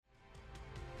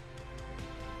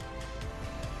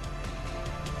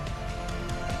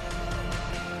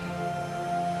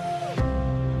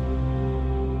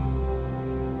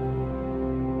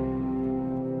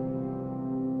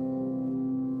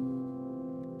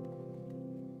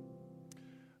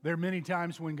There are many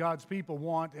times when God's people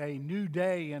want a new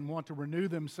day and want to renew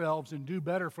themselves and do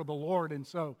better for the Lord, and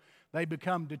so they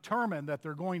become determined that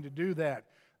they're going to do that.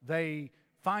 They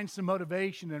find some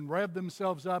motivation and rev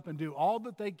themselves up and do all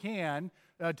that they can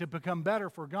to become better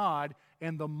for God,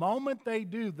 and the moment they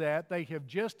do that, they have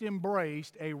just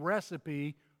embraced a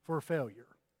recipe for failure.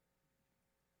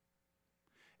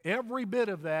 Every bit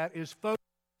of that is focused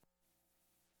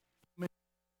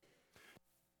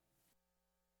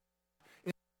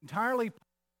entirely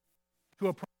to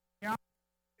a process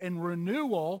and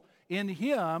renewal in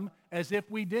Him as if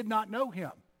we did not know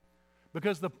Him.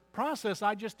 Because the process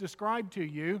I just described to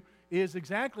you is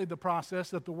exactly the process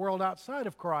that the world outside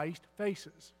of Christ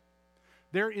faces.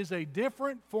 There is a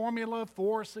different formula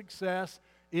for success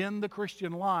in the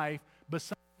Christian life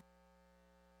besides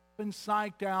being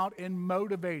psyched out and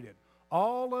motivated.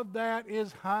 All of that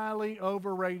is highly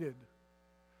overrated.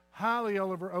 Highly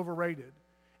overrated.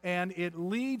 And it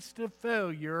leads to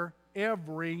failure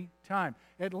every time,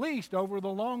 at least over the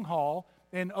long haul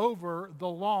and over the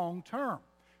long term.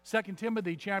 2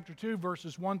 Timothy chapter 2,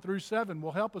 verses 1 through 7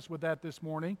 will help us with that this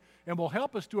morning, and will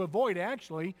help us to avoid,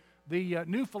 actually, the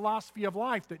new philosophy of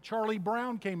life that Charlie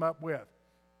Brown came up with.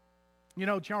 You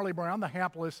know Charlie Brown, the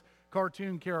hapless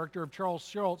cartoon character of Charles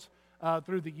Schulz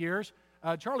through the years.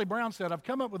 Charlie Brown said, "I've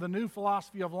come up with a new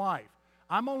philosophy of life.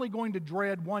 I'm only going to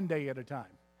dread one day at a time."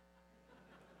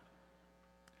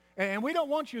 And we don't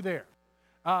want you there.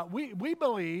 We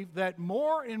believe that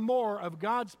more and more of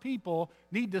God's people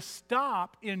need to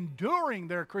stop enduring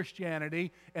their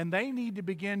Christianity, and they need to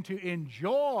begin to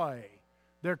enjoy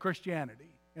their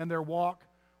Christianity and their walk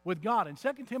with God. In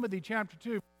 2 Timothy chapter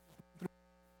 2,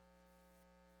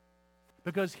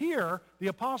 because here the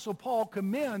Apostle Paul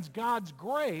commends God's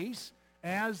grace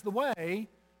as the way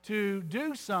to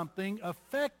do something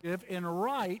effective and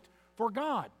right for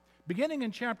God. Beginning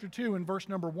in chapter 2 and verse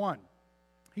number 1,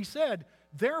 he said,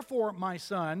 "Therefore, my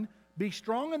son, be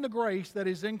strong in the grace that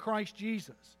is in Christ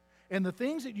Jesus. And the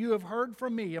things that you have heard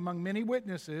from me among many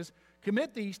witnesses,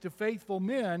 commit these to faithful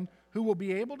men who will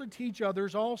be able to teach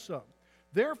others also.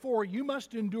 Therefore, you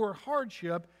must endure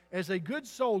hardship as a good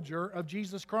soldier of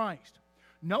Jesus Christ.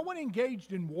 No one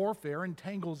engaged in warfare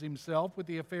entangles himself with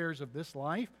the affairs of this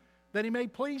life, that he may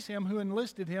please him who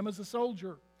enlisted him as a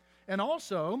soldier. And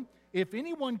also, if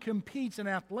anyone competes in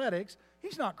athletics,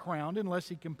 he's not crowned unless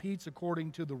he competes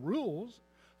according to the rules.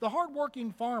 The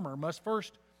hardworking farmer must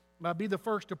first be the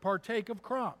first to partake of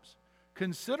crops.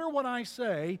 Consider what I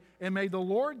say, and may the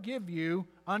Lord give you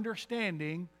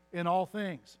understanding in all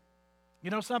things." You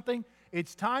know something?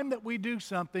 It's time that we do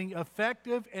something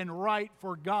effective and right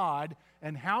for God,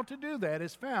 and how to do that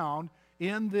is found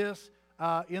in this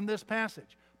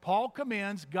passage. Paul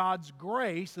commends God's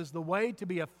grace as the way to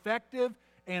be effective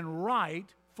and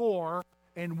right for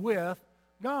and with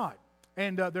God.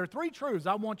 And there are three truths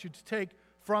I want you to take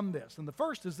from this. And the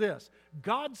first is this: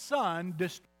 God's Son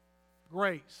destroys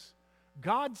grace.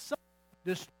 God's Son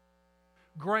destroys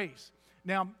grace.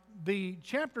 Now, the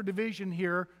chapter division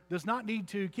here does not need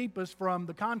to keep us from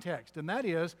the context, and that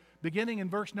is, beginning in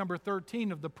verse number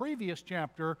 13 of the previous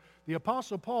chapter, the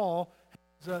Apostle Paul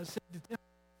has said to Timothy,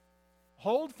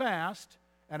 "Hold fast,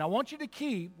 and I want you to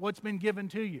keep what's been given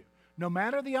to you. No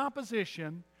matter the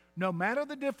opposition, no matter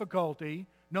the difficulty,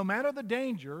 no matter the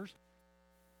dangers,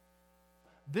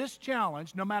 this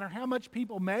challenge, no matter how much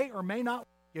people may or may not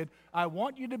like it, I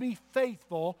want you to be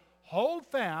faithful, hold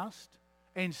fast,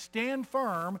 and stand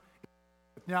firm."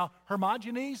 Now,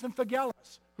 Hermogenes and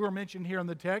Phygellus, who are mentioned here in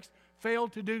the text,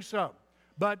 failed to do so.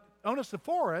 But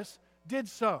Onesiphorus did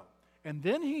so. And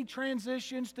then he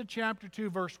transitions to chapter 2,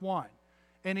 verse 1.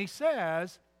 And he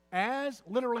says, as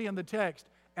literally in the text,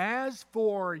 "As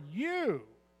for you,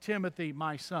 Timothy,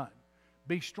 my son,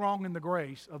 be strong in the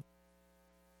grace of..."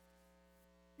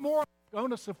 More like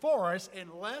Onesiphorus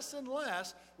and less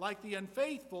like the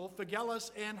unfaithful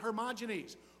Phygellus and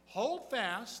Hermogenes. Hold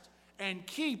fast and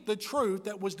keep the truth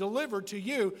that was delivered to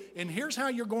you. And here's how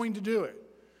you're going to do it.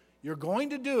 You're going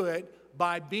to do it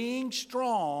by being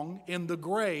strong in the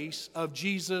grace of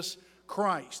Jesus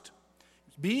Christ.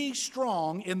 Be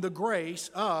strong in the grace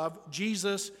of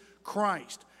Jesus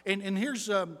Christ. And here's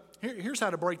how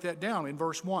to break that down in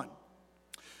verse 1.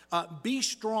 Be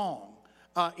strong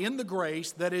in the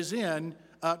grace that is in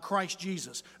Christ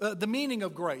Jesus. The meaning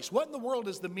of grace. What in the world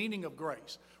is the meaning of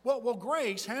grace? Well,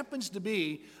 grace happens to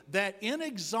be that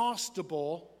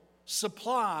inexhaustible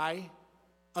supply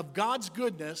of God's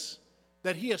goodness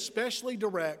that He especially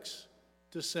directs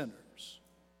to sinners.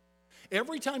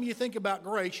 Every time you think about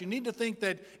grace, you need to think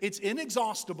that it's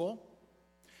inexhaustible,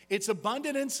 it's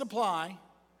abundant in supply,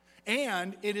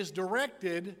 and it is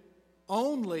directed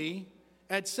only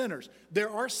at sinners. There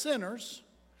are sinners,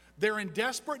 they're in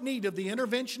desperate need of the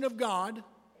intervention of God,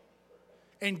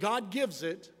 and God gives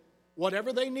it,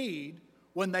 whatever they need,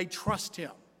 when they trust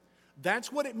Him.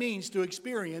 That's what it means to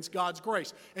experience God's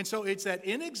grace. And so it's that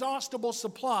inexhaustible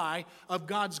supply of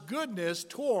God's goodness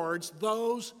towards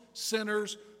those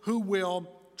sinners who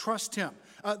will trust Him.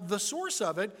 The source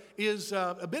of it is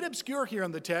a bit obscure here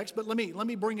in the text, but let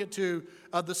me bring it to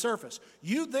the surface.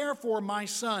 You therefore, my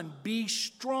son, be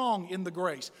strong in the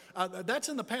grace. That's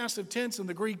in the passive tense in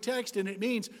the Greek text, and it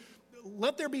means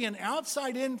let there be an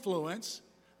outside influence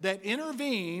that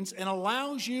intervenes and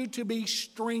allows you to be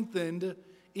strengthened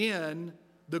in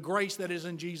the grace that is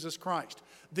in Jesus Christ.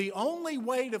 The only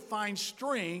way to find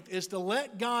strength is to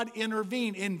let God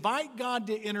intervene, invite God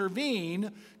to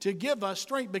intervene to give us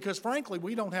strength, because frankly,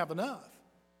 we don't have enough.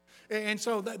 And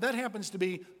so that happens to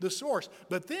be the source.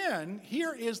 But then,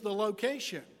 here is the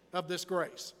location of this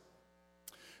grace.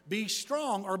 Be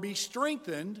strong or be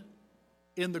strengthened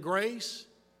in the grace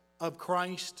of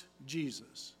Christ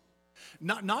Jesus.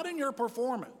 Not in your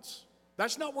performance.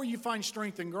 That's not where you find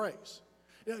strength and grace.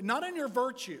 Not in your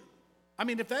virtue. I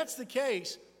mean, if that's the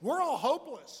case, we're all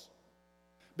hopeless.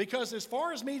 Because as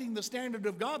far as meeting the standard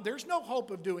of God, there's no hope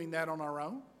of doing that on our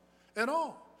own at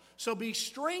all. So be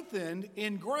strengthened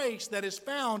in grace that is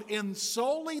found in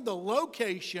solely the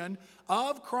location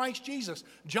of Christ Jesus.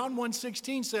 John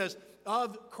 1:16 says,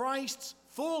 of Christ's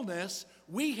fullness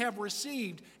we have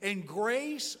received, and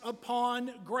grace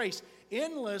upon grace.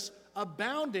 Endless,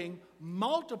 abounding,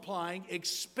 multiplying,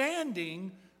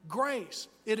 expanding grace.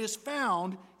 It is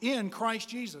found in Christ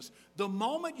Jesus. The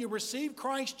moment you receive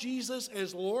Christ Jesus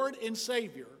as Lord and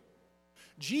Savior,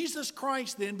 Jesus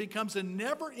Christ then becomes a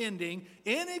never-ending,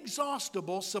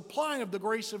 inexhaustible supply of the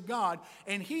grace of God,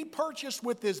 and He purchased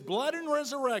with His blood and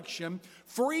resurrection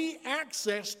free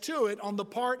access to it on the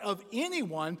part of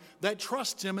anyone that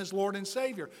trusts Him as Lord and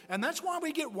Savior. And that's why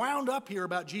we get wound up here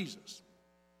about Jesus.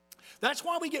 That's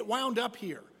why we get wound up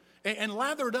here and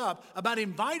lathered up about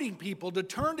inviting people to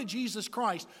turn to Jesus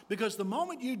Christ, because the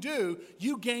moment you do,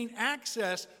 you gain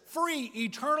access, free,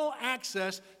 eternal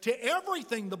access to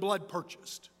everything the blood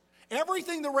purchased,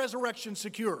 everything the resurrection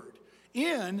secured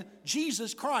in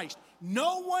Jesus Christ.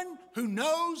 No one who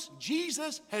knows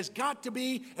Jesus has got to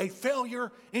be a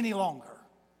failure any longer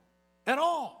at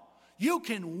all. You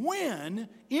can win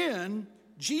in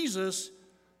Jesus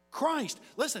Christ.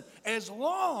 Listen, as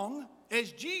long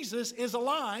as Jesus is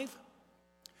alive,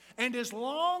 and as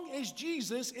long as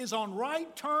Jesus is on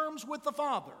right terms with the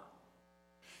Father,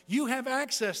 you have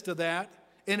access to that,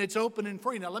 and it's open and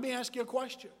free. Now, let me ask you a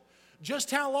question. Just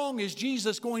how long is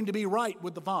Jesus going to be right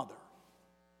with the Father?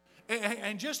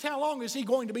 And just how long is He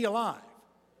going to be alive?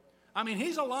 I mean,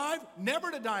 He's alive,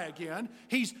 never to die again.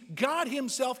 He's God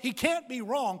Himself. He can't be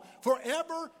wrong.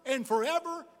 Forever and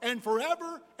forever and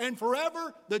forever and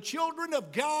forever, the children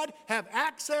of God have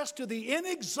access to the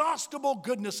inexhaustible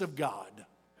goodness of God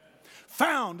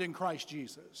found in Christ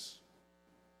Jesus.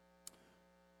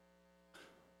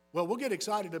 Well, we'll get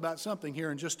excited about something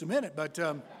here in just a minute, but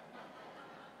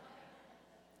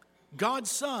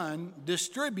God's Son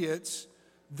distributes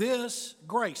this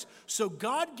grace. So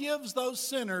God gives those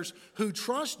sinners who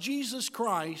trust Jesus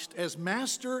Christ as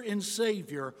Master and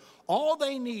Savior all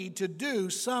they need to do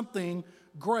something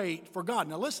great for God.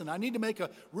 Now listen, I need to make a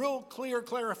real clear,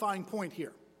 clarifying point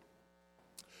here.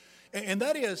 And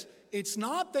that is, it's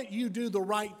not that you do the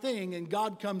right thing and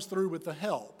God comes through with the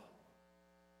help.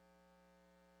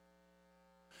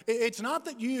 It's not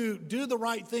that you do the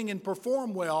right thing and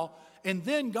perform well and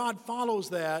then God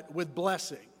follows that with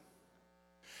blessing.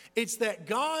 It's that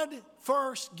God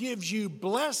first gives you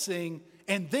blessing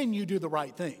and then you do the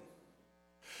right thing.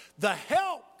 The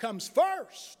help comes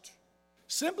first,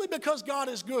 simply because God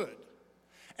is good.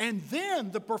 And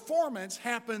then the performance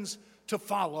happens to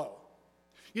follow.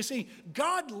 You see,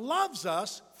 God loves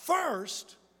us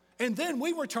first, and then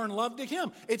we return love to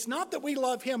Him. It's not that we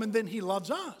love Him and then He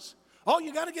loves us. Oh,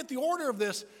 you got to get the order of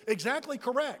this exactly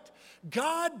correct.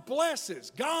 God blesses,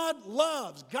 God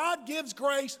loves, God gives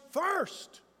grace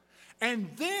first.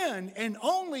 And then, and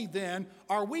only then,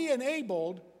 are we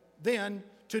enabled then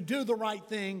to do the right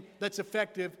thing that's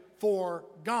effective for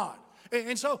God.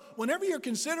 And so, whenever you're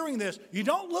considering this, you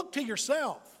don't look to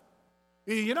yourself.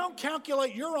 You don't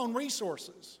calculate your own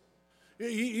resources.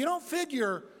 You don't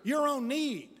figure your own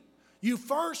need. You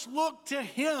first look to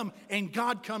Him, and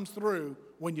God comes through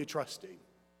when you trust Him.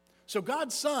 So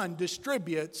God's Son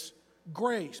distributes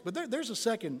grace. But there's a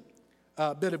second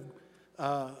bit of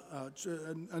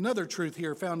another truth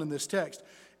here found in this text.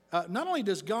 Not only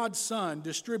does God's Son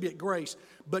distribute grace,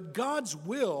 but God's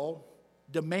will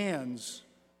demands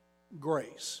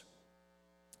grace.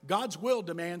 God's will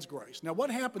demands grace. Now, what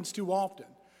happens too often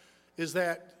is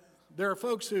that there are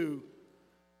folks who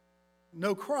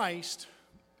know Christ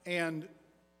and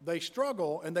they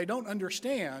struggle and they don't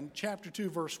understand chapter 2,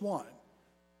 verse 1,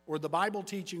 or the Bible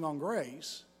teaching on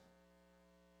grace,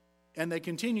 and they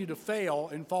continue to fail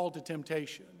and fall to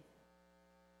temptation.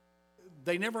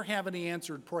 They never have any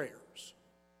answered prayers.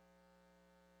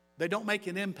 They don't make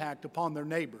an impact upon their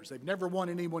neighbors. They've never won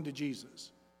anyone to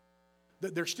Jesus.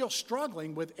 They're still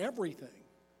struggling with everything.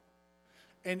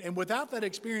 And without that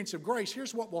experience of grace,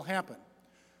 here's what will happen.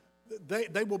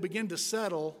 They will begin to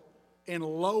settle and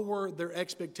lower their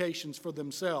expectations for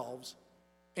themselves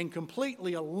and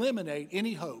completely eliminate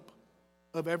any hope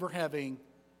of ever having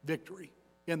victory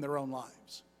in their own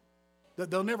lives.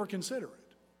 That they'll never consider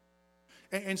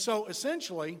it. And so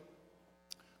essentially,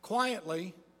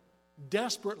 quietly,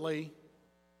 desperately,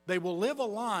 they will live a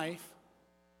life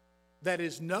that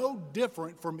is no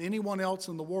different from anyone else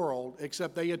in the world,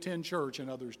 except they attend church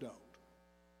and others don't.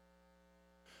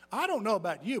 I don't know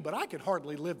about you, but I could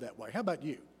hardly live that way. How about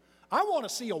you? I want to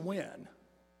see a win.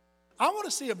 I want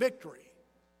to see a victory.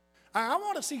 I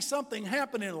want to see something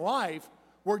happen in life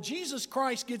where Jesus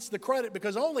Christ gets the credit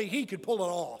because only He could pull it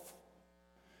off.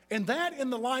 And that in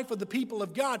the life of the people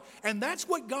of God. And that's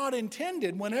what God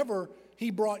intended whenever He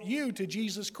brought you to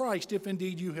Jesus Christ, if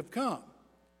indeed you have come.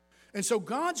 And so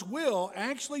God's will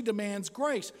actually demands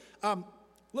grace.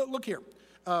 Look here.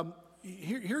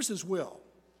 Here's His will.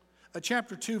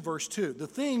 Chapter 2, verse 2. The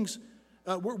things,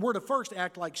 we're to first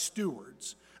act like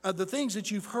stewards. The things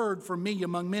that you've heard from me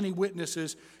among many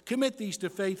witnesses, commit these to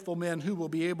faithful men who will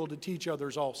be able to teach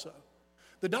others also.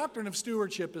 The doctrine of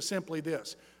stewardship is simply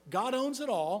this. God owns it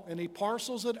all, and He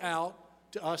parcels it out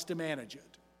to us to manage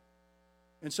it.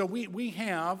 And so we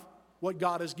have what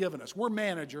God has given us. We're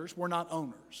managers, we're not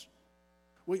owners.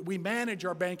 We manage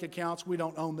our bank accounts, we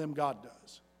don't own them, God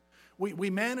does.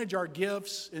 We manage our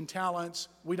gifts and talents,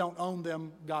 we don't own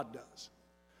them, God does.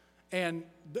 And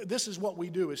this is what we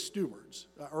do as stewards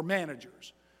or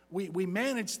managers. We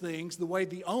manage things the way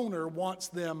the owner wants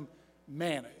them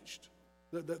managed.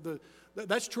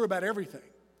 That's true about everything.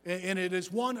 And it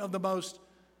is one of the most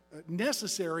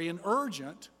necessary and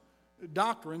urgent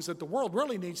doctrines that the world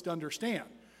really needs to understand.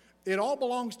 It all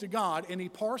belongs to God, and He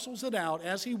parcels it out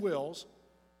as He wills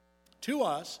to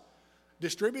us,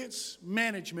 distributes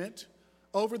management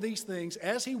over these things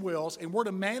as He wills, and we're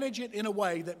to manage it in a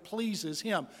way that pleases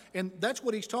Him. And that's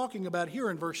what He's talking about here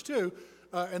in verse 2,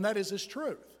 and that is His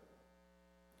truth.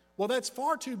 Well, that's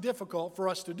far too difficult for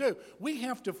us to do. We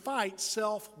have to fight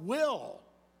self-will.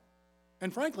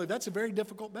 And frankly, that's a very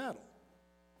difficult battle.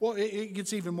 Well, it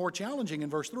gets even more challenging in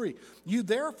verse 3. You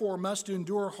therefore must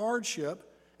endure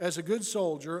hardship as a good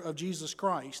soldier of Jesus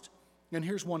Christ. And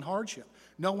here's one hardship.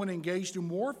 No one engaged in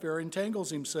warfare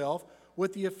entangles himself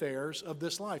with the affairs of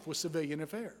this life, with civilian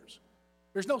affairs.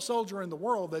 There's no soldier in the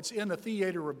world that's in a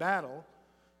theater of battle,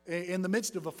 in the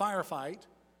midst of a firefight,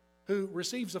 who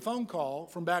receives a phone call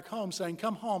from back home saying,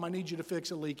 come home, I need you to fix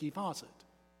a leaky faucet.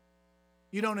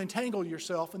 You don't entangle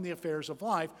yourself in the affairs of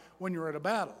life when you're at a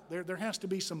battle. There has to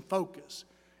be some focus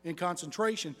and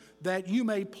concentration that you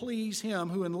may please Him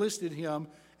who enlisted him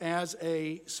as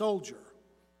a soldier.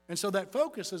 And so that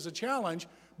focus is a challenge,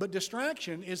 but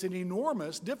distraction is an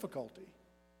enormous difficulty.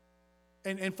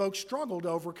 And folks struggle to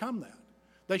overcome that.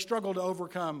 They struggle to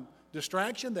overcome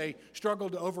distraction. They struggle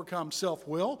to overcome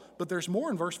self-will. But there's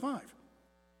more in verse 5.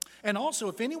 And also,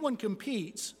 if anyone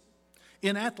competes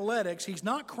in athletics, he's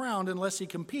not crowned unless he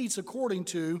competes according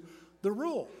to the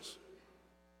rules.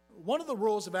 One of the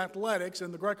rules of athletics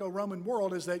in the Greco-Roman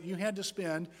world is that you had to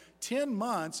spend 10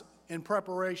 months in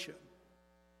preparation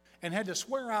and had to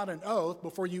swear out an oath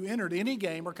before you entered any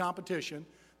game or competition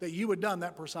that you had done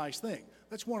that precise thing.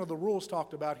 That's one of the rules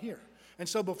talked about here. And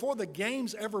so before the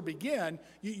games ever begin,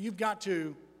 you've got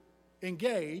to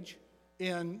engage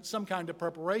in some kind of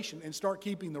preparation and start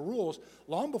keeping the rules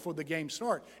long before the games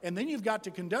start. And then you've got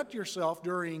to conduct yourself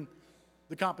during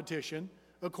the competition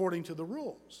according to the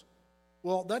rules.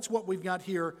 Well, that's what we've got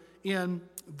here in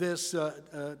this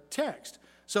text.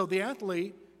 So the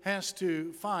athlete has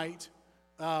to fight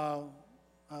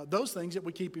those things that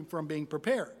would keep him from being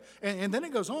prepared. And then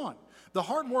it goes on. The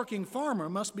hardworking farmer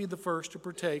must be the first to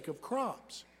partake of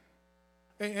crops.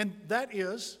 And that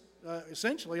is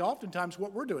essentially oftentimes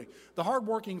what we're doing. The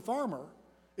hardworking farmer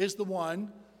is the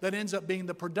one that ends up being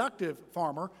the productive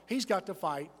farmer. He's got to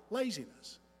fight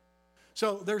laziness.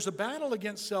 So there's a battle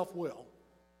against self-will.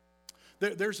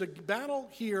 There's a battle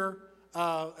here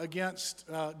against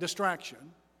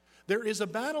distraction. There is a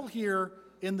battle here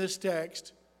in this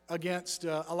text against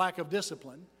a lack of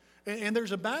discipline. And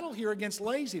there's a battle here against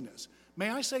laziness. May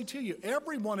I say to you,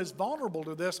 everyone is vulnerable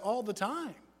to this all the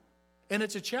time. And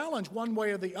it's a challenge one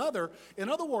way or the other. In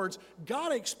other words,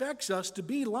 God expects us to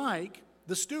be like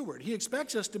the steward. He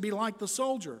expects us to be like the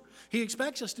soldier. He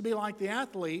expects us to be like the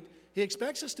athlete. He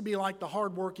expects us to be like the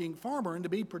hardworking farmer and to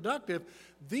be productive.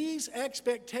 These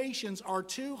expectations are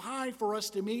too high for us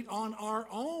to meet on our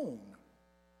own.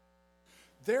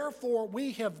 Therefore,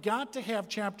 we have got to have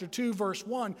chapter 2, verse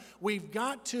 1. We've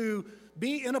got to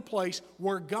be in a place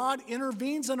where God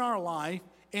intervenes in our life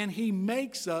and He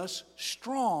makes us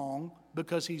strong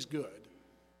because He's good,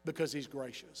 because He's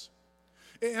gracious.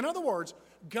 In other words,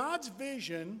 God's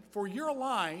vision for your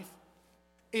life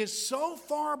is so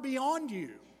far beyond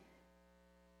you.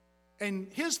 And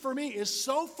His for me is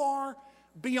so far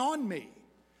beyond me.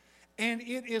 And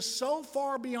it is so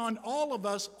far beyond all of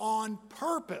us on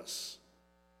purpose.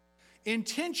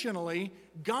 Intentionally,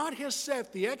 God has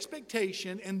set the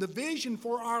expectation and the vision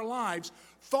for our lives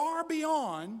far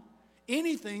beyond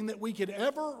anything that we could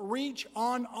ever reach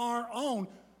on our own.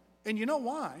 And you know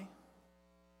why?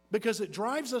 Because it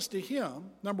drives us to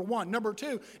Him, number one. Number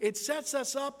two, it sets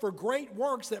us up for great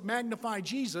works that magnify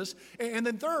Jesus. And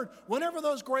then third, whenever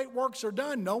those great works are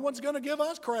done, no one's going to give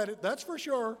us credit, that's for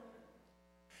sure.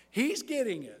 He's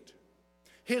getting it.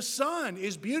 His Son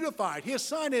is beautified. His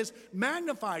Son is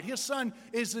magnified. His Son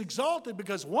is exalted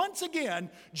because once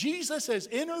again, Jesus has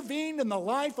intervened in the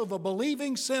life of a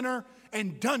believing sinner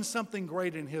and done something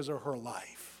great in his or her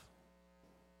life.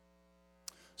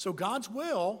 So God's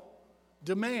will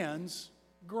demands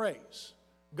grace.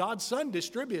 God's Son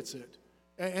distributes it.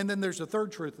 And then there's a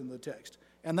third truth in the text,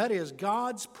 and that is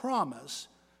God's promise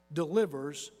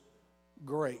delivers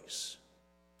grace.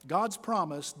 God's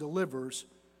promise delivers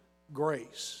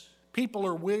grace. People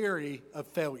are weary of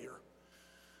failure.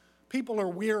 People are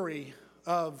weary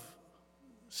of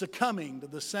succumbing to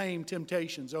the same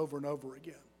temptations over and over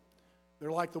again.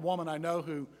 They're like the woman I know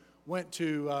who went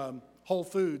to Whole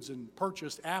Foods and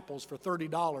purchased apples for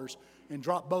 $30 and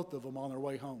dropped both of them on their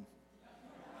way home.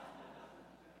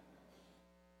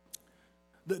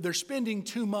 They're spending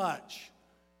too much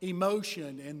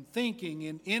emotion and thinking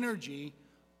and energy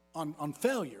on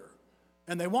failure,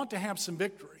 and they want to have some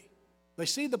victory. They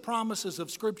see the promises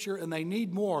of Scripture and they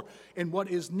need more, and what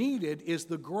is needed is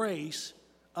the grace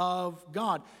of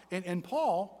God. And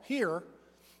Paul here,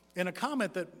 in a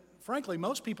comment that frankly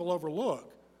most people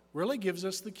overlook, really gives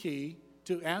us the key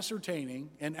to ascertaining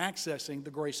and accessing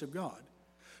the grace of God.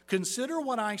 Consider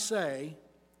what I say,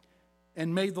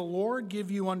 and may the Lord give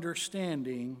you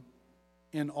understanding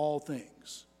in all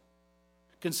things.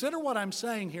 Consider what I'm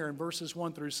saying here in verses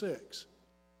 1 through 6.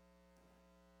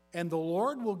 And the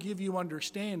Lord will give you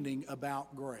understanding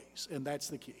about grace, and that's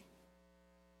the key.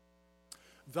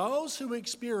 Those who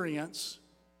experience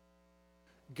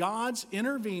God's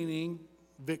intervening,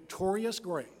 victorious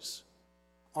grace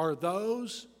are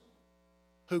those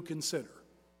who consider.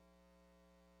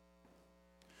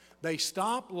 They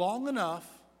stop long enough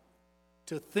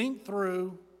to think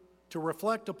through, to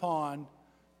reflect upon,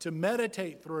 to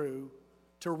meditate through,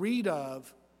 to read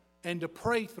of, and to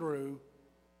pray through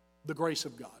the grace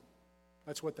of God.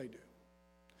 That's what they do.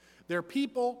 They're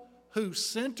people who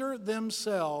center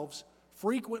themselves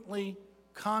frequently,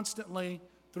 constantly,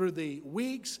 through the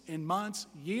weeks and months,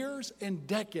 years and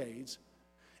decades,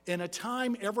 in a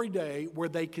time every day where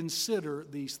they consider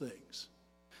these things.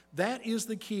 That is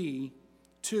the key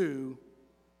to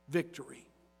victory.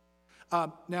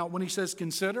 Now, when he says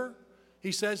consider,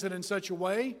 he says it in such a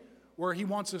way where he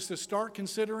wants us to start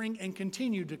considering and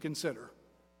continue to consider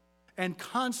and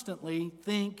constantly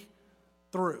think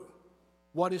through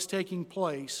what is taking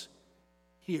place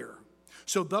here.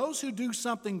 So those who do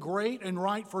something great and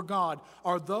right for God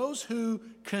are those who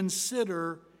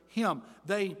consider Him.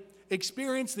 They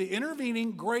experience the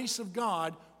intervening grace of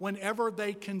God whenever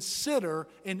they consider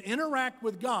and interact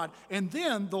with God, and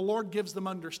then the Lord gives them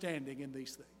understanding in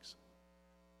these things.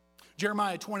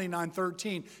 Jeremiah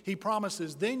 29:13, He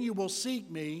promises, "Then you will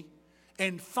seek me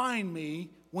and find me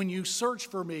when you search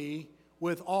for me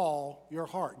with all your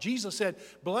heart." Jesus said,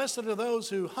 "Blessed are those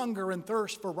who hunger and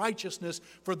thirst for righteousness,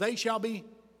 for they shall be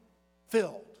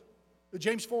filled."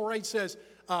 James 4:8 says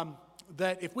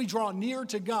that if we draw near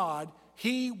to God,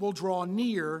 He will draw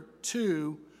near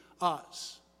to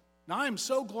us. Now, I am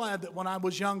so glad that when I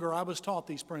was younger, I was taught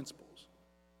these principles.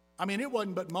 I mean, it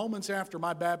wasn't but moments after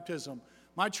my baptism.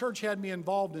 My church had me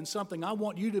involved in something I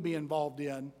want you to be involved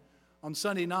in on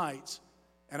Sunday nights.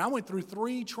 And I went through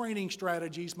 3 training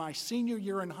strategies my senior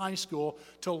year in high school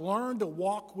to learn to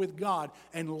walk with God.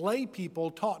 And lay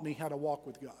people taught me how to walk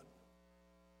with God.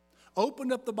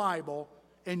 Opened up the Bible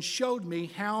and showed me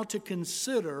how to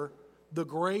consider the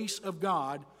grace of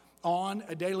God on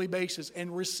a daily basis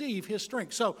and receive His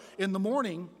strength. So in the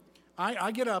morning,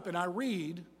 I get up and I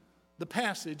read the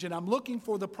passage, and I'm looking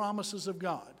for the promises of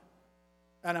God.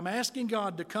 And I'm asking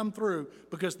God to come through,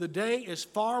 because the day is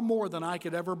far more than I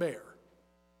could ever bear.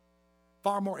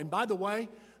 Far more. And by the way,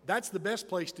 that's the best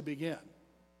place to begin.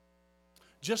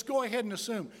 Just go ahead and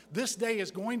assume this day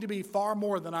is going to be far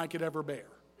more than I could ever bear.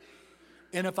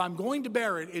 And if I'm going to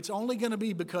bear it, it's only going to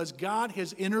be because God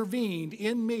has intervened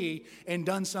in me and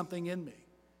done something in me.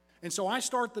 And so I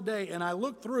start the day and I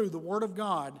look through the Word of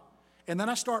God, and then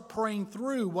I start praying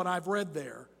through what I've read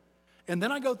there. And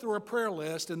then I go through a prayer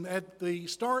list, and at the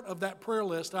start of that prayer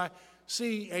list, I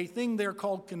see a thing there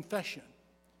called confession.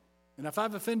 And if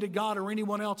I've offended God or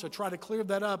anyone else, I try to clear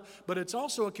that up. But it's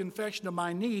also a confession of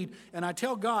my need. And I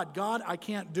tell God, God, I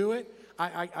can't do it.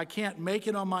 I can't make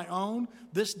it on my own.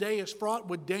 This day is fraught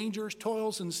with dangers,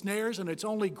 toils, and snares, and it's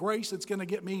only grace that's going to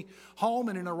get me home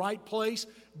and in the right place.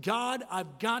 God,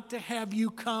 I've got to have you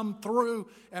come through.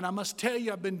 And I must tell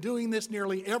you, I've been doing this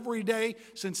nearly every day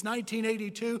since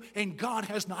 1982, and God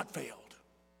has not failed.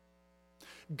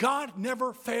 God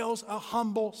never fails a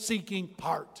humble, seeking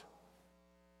heart.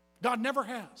 God never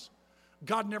has.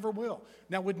 God never will.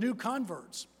 Now, with new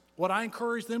converts, what I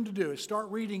encourage them to do is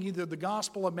start reading either the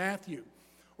Gospel of Matthew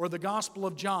or the Gospel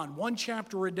of John, one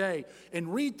chapter a day,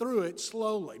 and read through it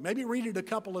slowly. Maybe read it a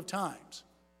couple of times.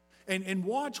 And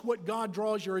watch what God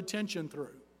draws your attention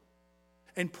through.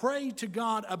 And pray to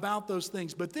God about those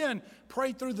things. But then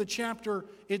pray through the chapter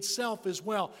itself as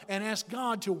well, and ask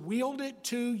God to wield it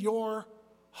to your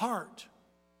heart.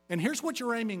 And here's what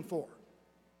you're aiming for.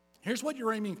 Here's what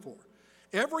you're aiming for.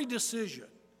 Every decision,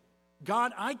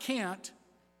 God, I can't,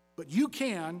 but you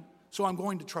can, so I'm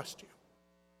going to trust you.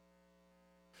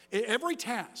 Every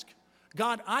task,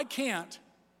 God, I can't,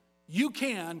 you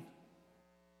can,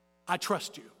 I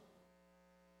trust you.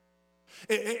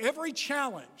 Every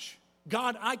challenge,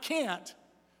 God, I can't,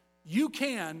 you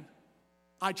can,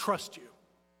 I trust you.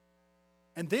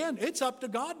 And then it's up to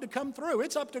God to come through.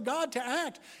 It's up to God to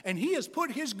act. And He has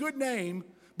put His good name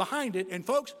behind it. And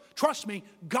folks, trust me,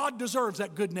 God deserves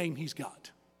that good name He's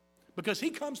got, because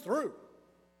He comes through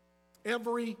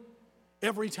every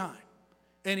time.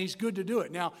 And He's good to do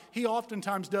it. Now, He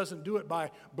oftentimes doesn't do it by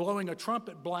blowing a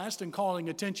trumpet blast and calling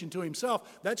attention to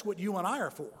Himself. That's what you and I are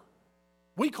for.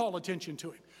 We call attention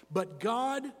to Him. But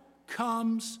God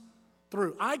comes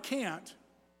through. I can't,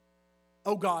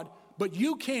 oh God, but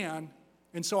you can,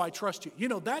 and so I trust you. You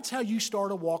know, that's how you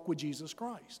start a walk with Jesus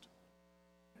Christ.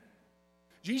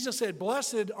 Jesus said,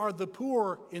 blessed are the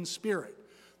poor in spirit,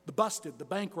 the busted, the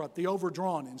bankrupt, the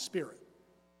overdrawn in spirit.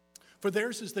 For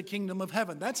theirs is the kingdom of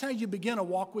heaven. That's how you begin a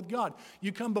walk with God.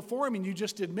 You come before Him and you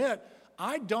just admit,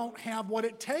 I don't have what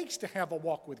it takes to have a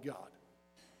walk with God.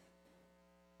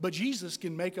 But Jesus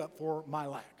can make up for my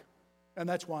lack. And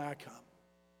that's why I come.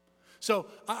 So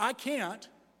I can't,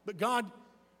 but God,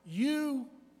 you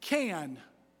can.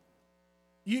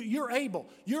 You're able.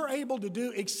 You're able to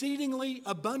do exceedingly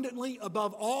abundantly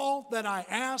above all that I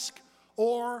ask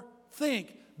or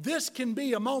think. This can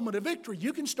be a moment of victory.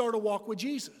 You can start a walk with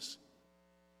Jesus.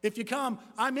 If you come,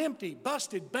 I'm empty,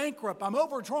 busted, bankrupt, I'm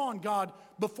overdrawn, God,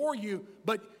 before you.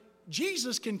 But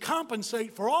Jesus can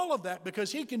compensate for all of that,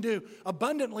 because He can do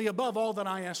abundantly above all that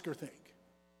I ask or think.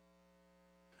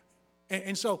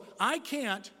 And so I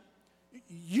can't,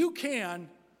 you can,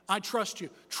 I trust you.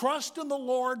 Trust in the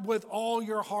Lord with all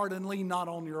your heart and lean not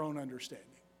on your own understanding.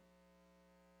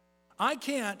 I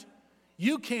can't,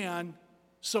 you can,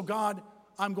 so God,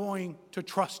 I'm going to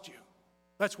trust you.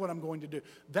 That's what I'm going to do.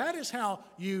 That is how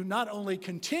you not only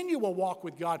continue a walk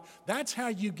with God, that's how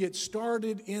you get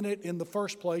started in it in the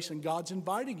first place, and God's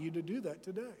inviting you to do that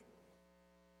today.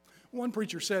 One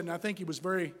preacher said, and I think he was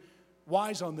very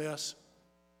wise on this,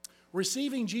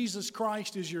 receiving Jesus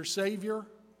Christ as your Savior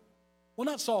will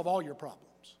not solve all your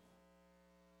problems,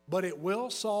 but it will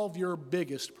solve your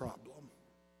biggest problem.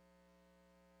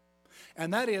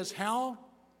 And that is how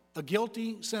a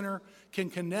guilty sinner can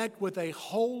connect with a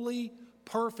holy,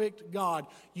 perfect God.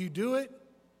 You do it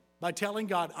by telling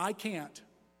God, I can't.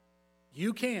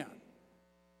 You can.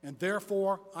 And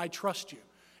therefore, I trust you.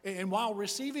 And while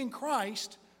receiving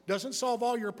Christ doesn't solve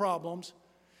all your problems,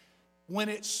 when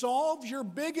it solves your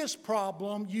biggest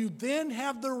problem, you then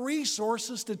have the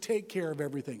resources to take care of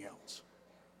everything else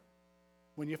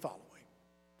when you follow Him.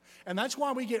 And that's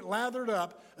why we get lathered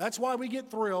up. That's why we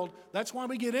get thrilled. That's why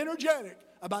we get energetic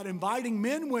about inviting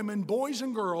men, women, boys,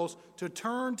 and girls to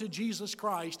turn to Jesus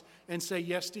Christ and say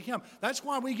yes to Him. That's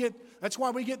why we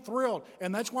get thrilled,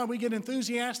 and that's why we get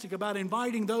enthusiastic about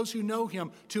inviting those who know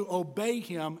Him to obey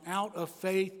Him out of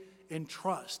faith and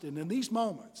trust. And in these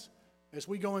moments, as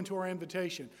we go into our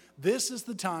invitation, this is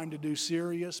the time to do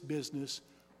serious business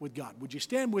with God. Would you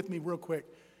stand with me real quick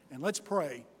and let's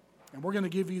pray, and we're going to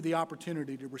give you the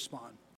opportunity to respond.